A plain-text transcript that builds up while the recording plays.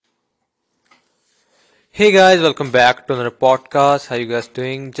Hey guys, welcome back to another podcast. How you guys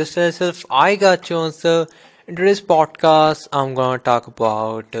doing? Just as if I got you on, sir. In today's podcast, I'm gonna talk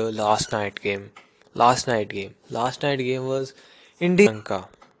about last night game. Last night game was India Lanka,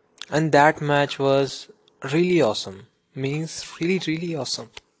 and that match was really awesome. Means really awesome.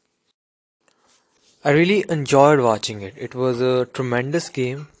 I really enjoyed watching it. It was a tremendous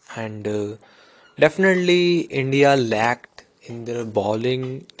game, and definitely India lacked in their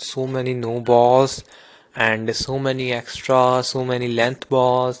bowling. So many no balls, and so many extra, so many length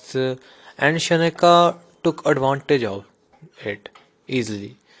balls, and Shanaka took advantage of it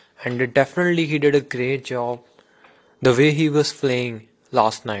easily, and definitely he did a great job the way he was playing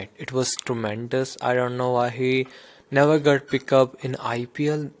last night, it was tremendous. I don't know why he never got picked up in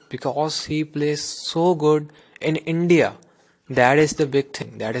IPL because he plays so good in India. That is the big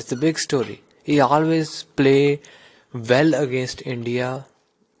thing. That is the big story. He always play well against India.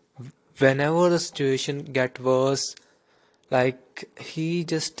 Whenever the situation get worse, like he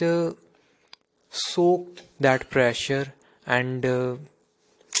just soaked that pressure, and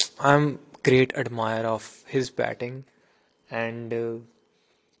I'm great admirer of his batting, and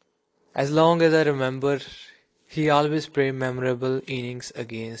as long as I remember, he always played memorable innings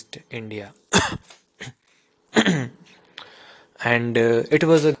against India. And it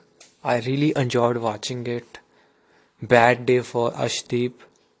was a I really enjoyed watching it. Bad day for Ashdeep.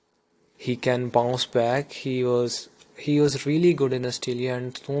 He can bounce back. He was really good in Australia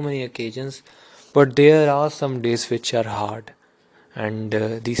on so many occasions, but there are some days which are hard, and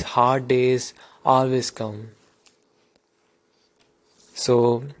these hard days always come.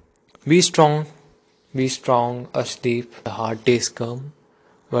 So be strong, Ashdeep. The hard days come,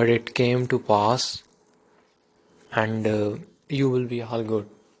 but it came to pass, and you will be all good.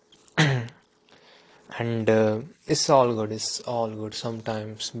 And it's all good. It's all good.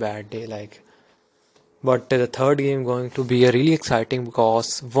 Sometimes bad day like, but the third game going to be a really exciting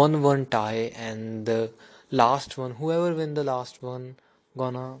because 1-1 tie and the last one, whoever win the last one,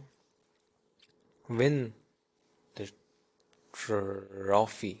 gonna win the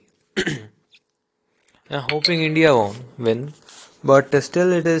trophy. I'm hoping India won't win, but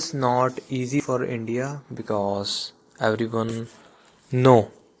still it is not easy for India because everyone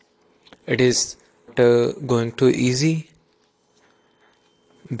know it is going too easy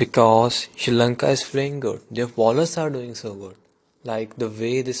because Sri Lanka is playing good. Their bowlers are doing so good. Like the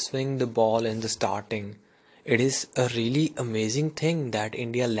way they swing the ball in the starting, it is a really amazing thing that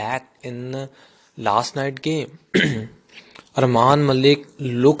India lacked in the last night game. Arman Malik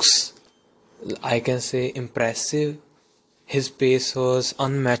looks, I can say, impressive. His pace was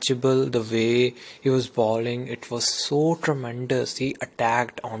unmatchable. The way he was bowling, it was so tremendous. He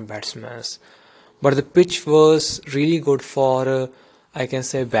attacked on batsmen. But the pitch was really good for, I can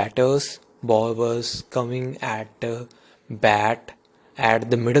say, batters. Ball was coming at bat,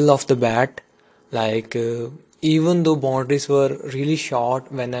 at the middle of the bat. Like, even though boundaries were really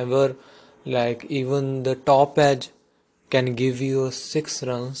short, whenever, like, even the top edge can give you 6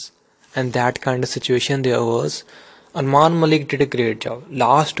 runs, and that kind of situation there was. Arman Malik did a great job.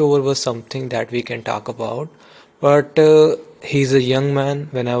 Last over was something that we can talk about, but he's a young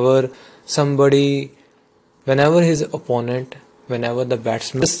man. Somebody, whenever his opponent, whenever the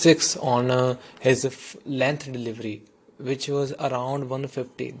batsman six on his length delivery, which was around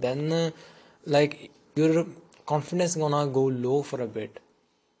 150, then like your confidence gonna go low for a bit,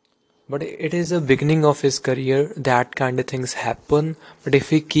 but it is a beginning of his career. That kind of things happen. But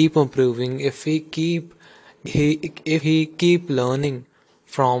if he keep improving, if he keep learning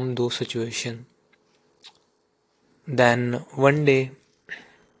from those situations, then one day,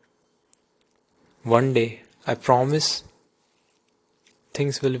 I promise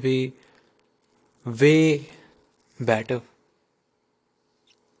things will be way better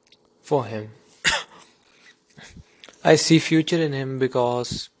for him. I see future in him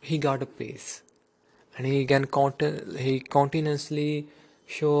because he got a pace, and he continuously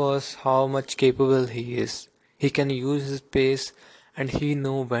show us how much capable he is. He can use his pace, and he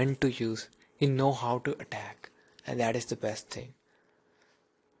know when to use. He know how to attack, and that is the best thing.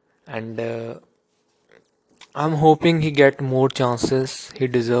 And I'm hoping he get more chances. He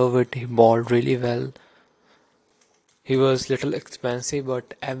deserve it. He bowled really well. He was little expensive,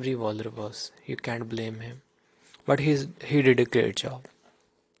 but every bowler was. You can't blame him. But he did a great job.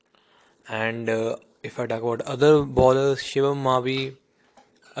 And if I talk about other bowlers, Shivam Mavi,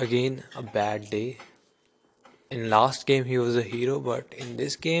 again a bad day. In last game he was a hero, but in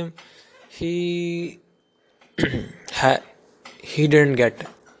this game he ha- he didn't get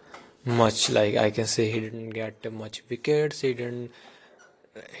much. Like I can say, he didn't get much wickets. He didn't.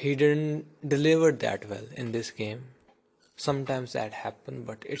 he didn't deliver that well in this game. Sometimes that happen,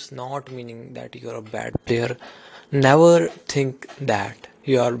 but it's not meaning that you're a bad player. Never think that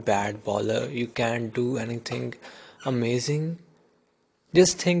you are a bad bowler, you can't do anything amazing.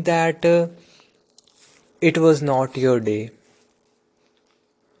 Just think that it was not your day,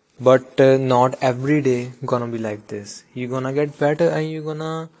 but not every day gonna be like this. You're gonna get better and you're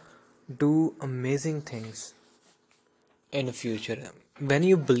gonna do amazing things in the future. When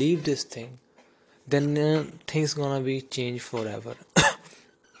you believe this thing, then things gonna be changed forever.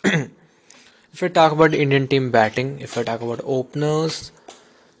 If I talk about Indian team batting, if I talk about openers,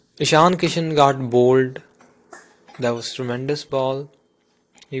 Ishan Kishan got bowled. That was tremendous ball.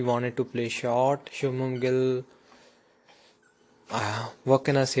 He wanted to play short. Shubman Gill, what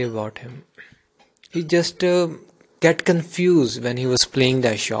can I say about him? He just get confused when he was playing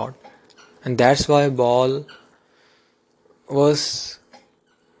that shot, and that's why ball was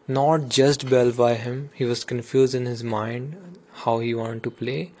not just well by him. He was confused in his mind how he wanted to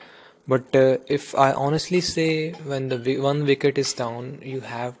play. But if I honestly say, when the one wicket is down, you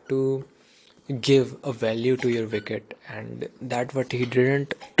have to give a value to your wicket, and that what he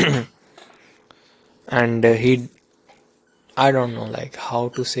didn't. And he, I don't know like how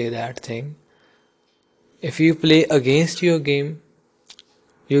to say that thing. If you play against your game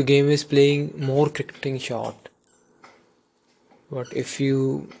is playing more cricketing shot. But if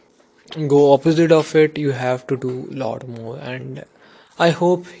you go opposite of it, you have to do a lot more, and I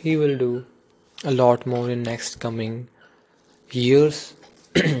hope he will do a lot more in next coming years.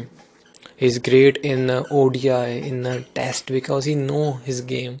 He's great in ODI, in test, because he know his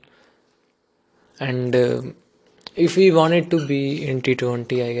game. And if he wanted to be in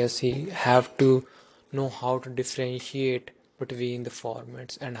T20, I guess he have to know how to differentiate between the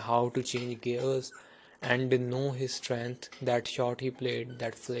formats and how to change gears and know his strength. That shot he played,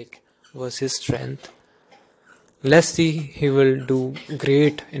 that flick was his strength. Let's see, he will do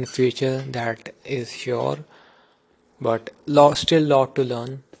great in future, that is sure. But still lot to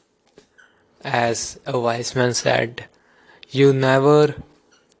learn. As a wise man said, you never,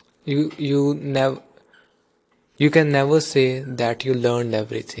 you never, you can never say that you learned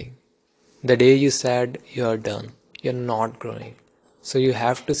everything. The day you said you are done, you're not growing. So you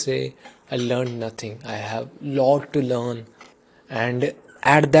have to say, I learned nothing. I have lot to learn. And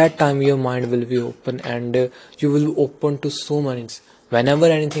at that time your mind will be open, and you will be open to so many things. Whenever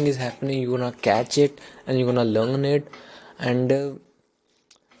anything is happening, you're gonna catch it and you're gonna learn it, and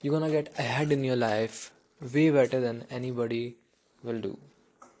you're gonna get ahead in your life way better than anybody will do.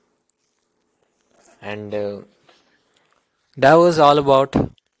 And that was all about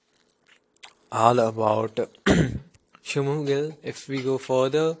Shumu Gill. If we go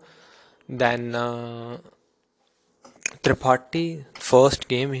further, then Tripathi, first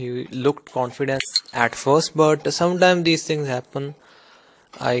game, he looked confident at first, but sometimes these things happen.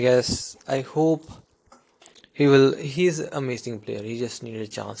 I guess, I hope he will. He's an amazing player. He just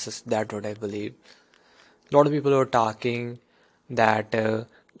needed chances. That's what I believe. A lot of people are talking that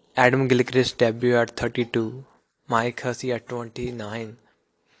Adam Gilchrist debut at 32, Mike Hussey at 29,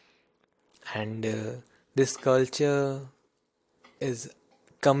 and this culture is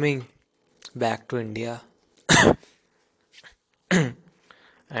coming back to India.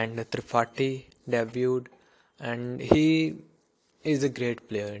 And Tripathi debuted, and he is a great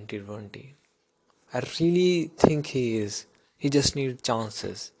player in T20. I really think he is. He just needs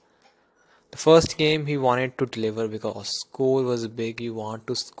chances. The first game he wanted to deliver because score was big. You want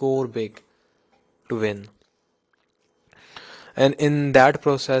to score big to win. And in that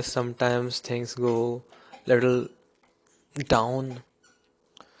process, sometimes things go little down.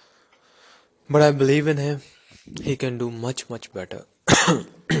 But I believe in him. He can do much, much better.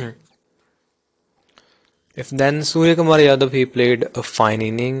 If then Surya Kumar Yadav, he played a fine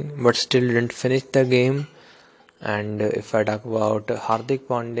inning but still didn't finish the game. And if I talk about Hardik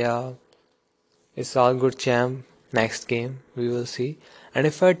Pandya, it's all good champ. Next game we will see. And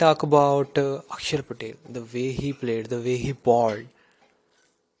if I talk about Akshar Patel, the way he played, the way he bowled,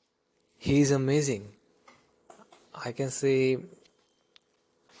 he is amazing. I can say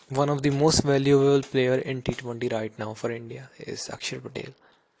one of the most valuable player in T20 right now for India is Akshar Patel.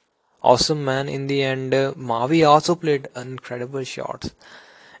 Awesome man. In the end, Mavi also played incredible shots.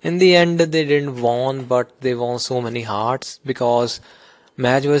 In the end, they didn't won, but they won so many hearts because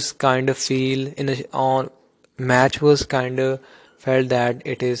match was kind of feel in a, on match was kind of felt that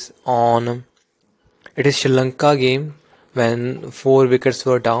it is on, it is Sri Lanka game when 4 wickets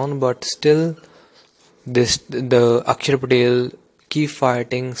were down, but still this the Akshar Patel keep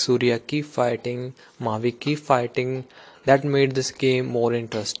fighting, Surya keep fighting, Mavi keep fighting. that made this game more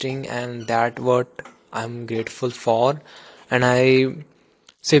interesting, and that what I'm grateful for. And I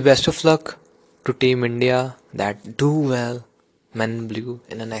say best of luck to Team India, that do well, men in blue,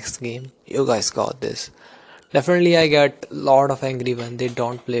 in the next game. You guys got this. Definitely, I get a lot of angry when they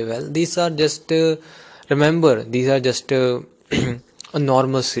don't play well. These are just remember, these are just a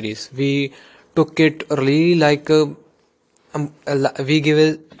normal series. We took it really like we give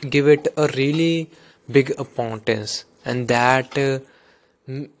it a really big importance, and that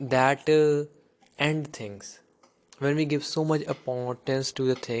end things when we give so much importance to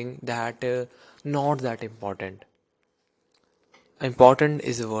the thing that not that important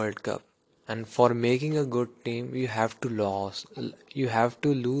is the World Cup. And for making a good team, you have to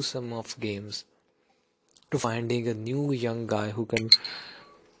lose some of games to finding a new young guy who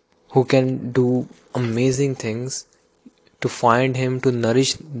can do amazing things, to find him, to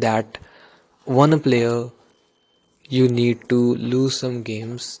nourish that one player. You need to lose some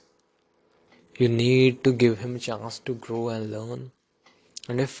games. You need to give him a chance to grow and learn.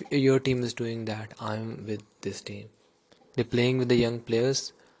 And if your team is doing that, I'm with this team. They're playing with the young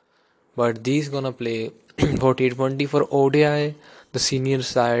players, but these gonna play for T20 for ODI. The senior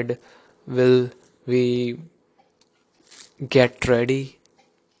side will we get ready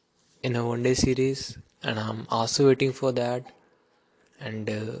in a one day series, and I'm also waiting for that. And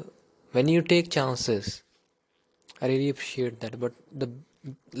when you take chances, I really appreciate that. But the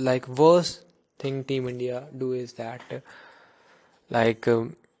like worst thing Team India do is that like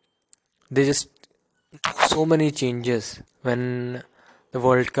they just do so many changes when the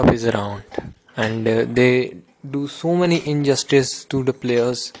World Cup is around, and they do so many injustice to the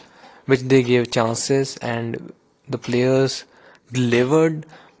players, which they gave chances, and the players delivered.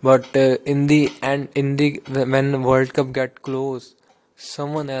 But in the end, when World Cup got close,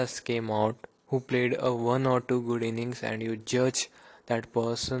 someone else came out who played a one or two good innings, and you judge that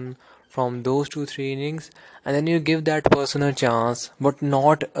person from those two three innings, and then you give that person a chance, but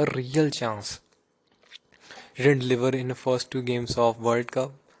not a real chance. He didn't deliver in the first two games of World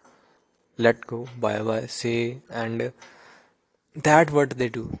Cup. Let go, bye bye, say, and that what they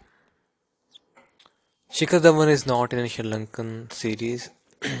do. Shikhar Dhawan is not in a Sri Lankan series.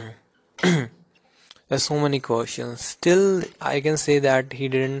 There's so many questions. Still, I can say that he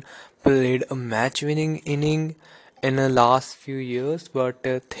didn't played a match-winning inning in the last few years. But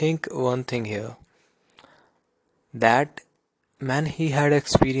think one thing here: that man, he had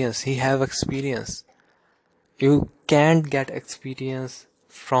experience. He have experience. You can't get experience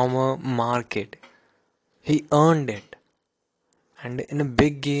from a market. He earned it. And in a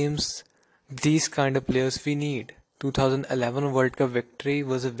big games, these kind of players we need. 2011 World Cup victory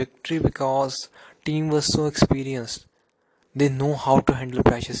was a victory because team was so experienced. They know how to handle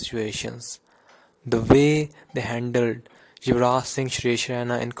pressure situations. The way they handled Yuvraj Singh Suresh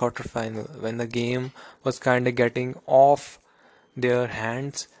Raina in quarterfinal when the game was kind of getting off their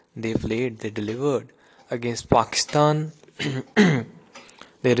hands, they played, they delivered. Against Pakistan,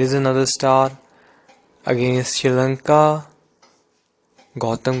 there is another star. Against Sri Lanka,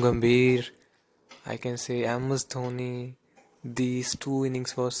 Gautam Gambhir, I can say MS Dhoni. These two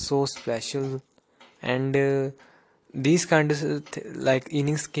innings were so special, and these kind of like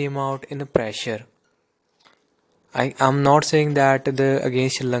innings came out in a pressure. I'm not saying that the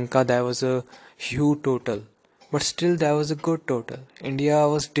against Sri Lanka there was a huge total, but still there was a good total. India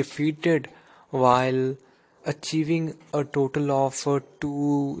was defeated while achieving a total of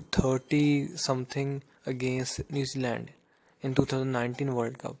 230 something against New Zealand in 2019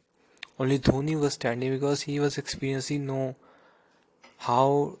 World Cup. Only Dhoni was standing because he was experiencing know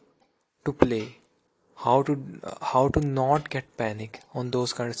how to play, how to not get panic on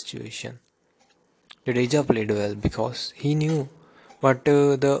those kind of situation. Jadeja played well because he knew, but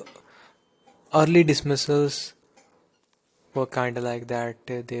the early dismissals were kind of like that.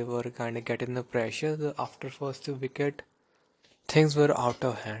 They were kind of getting the pressure. After first wicket, things were out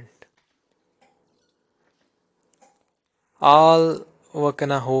of hand. All what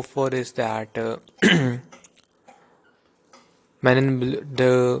can I hope for is that the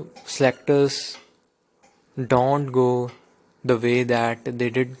selectors don't go the way that they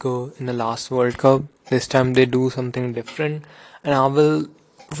did go in the last World Cup. This time they do something different, and I will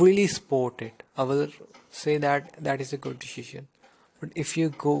really support it. I will say that that is a good decision. But if you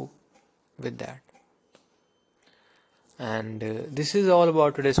go with that, and this is all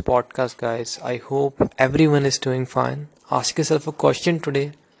about today's podcast, guys. I hope everyone is doing fine. Ask yourself a question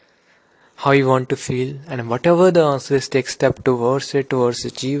today: how you want to feel, and whatever the answer is, take step towards it, towards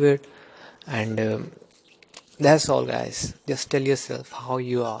achieve it, and that's all, guys. Just tell yourself how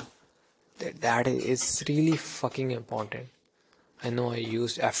you are. That is really fucking important. I know I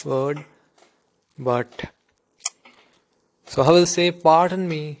used F word, but so I will say pardon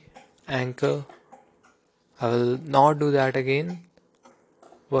me, Anchor. I will not do that again.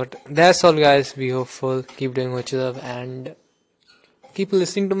 But that's all, guys. Be hopeful, keep doing what you love, and keep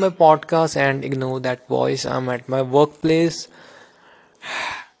listening to my podcast and ignore that voice. I'm at my workplace,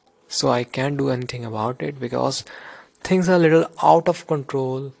 so I can't do anything about it because things are a little out of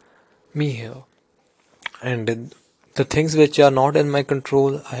control. Me here. And the things which are not in my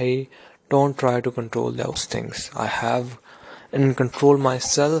control, I don't try to control those things. I have and control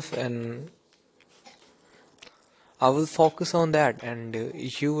myself, and I will focus on that, and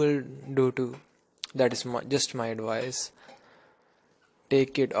you will do too. That is just my advice.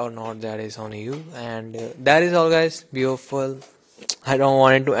 Take it or not, that is on you. And that is all, guys. Be hopeful. I don't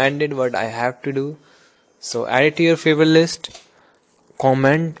want it to end it, but I have to do. So add it to your favorite list.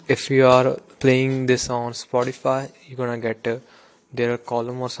 Comment if you are playing this on Spotify. You're gonna get there a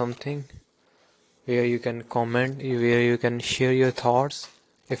column or something where you can comment, where you can share your thoughts.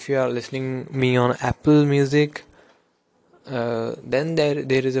 If you are listening me on Apple Music, then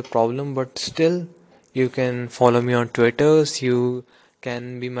there is a problem, but still you can follow me on Twitters. You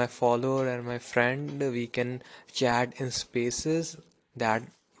can be my follower and my friend. We can chat in spaces. That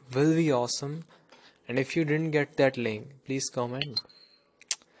will be awesome. And if you didn't get that link, please comment.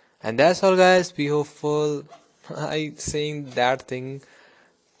 And that's all, guys. Be hopeful. I saying that thing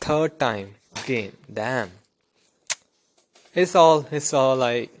third time again. Damn. It's all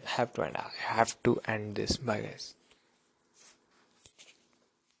I have to end. I have to end this. Bye, guys.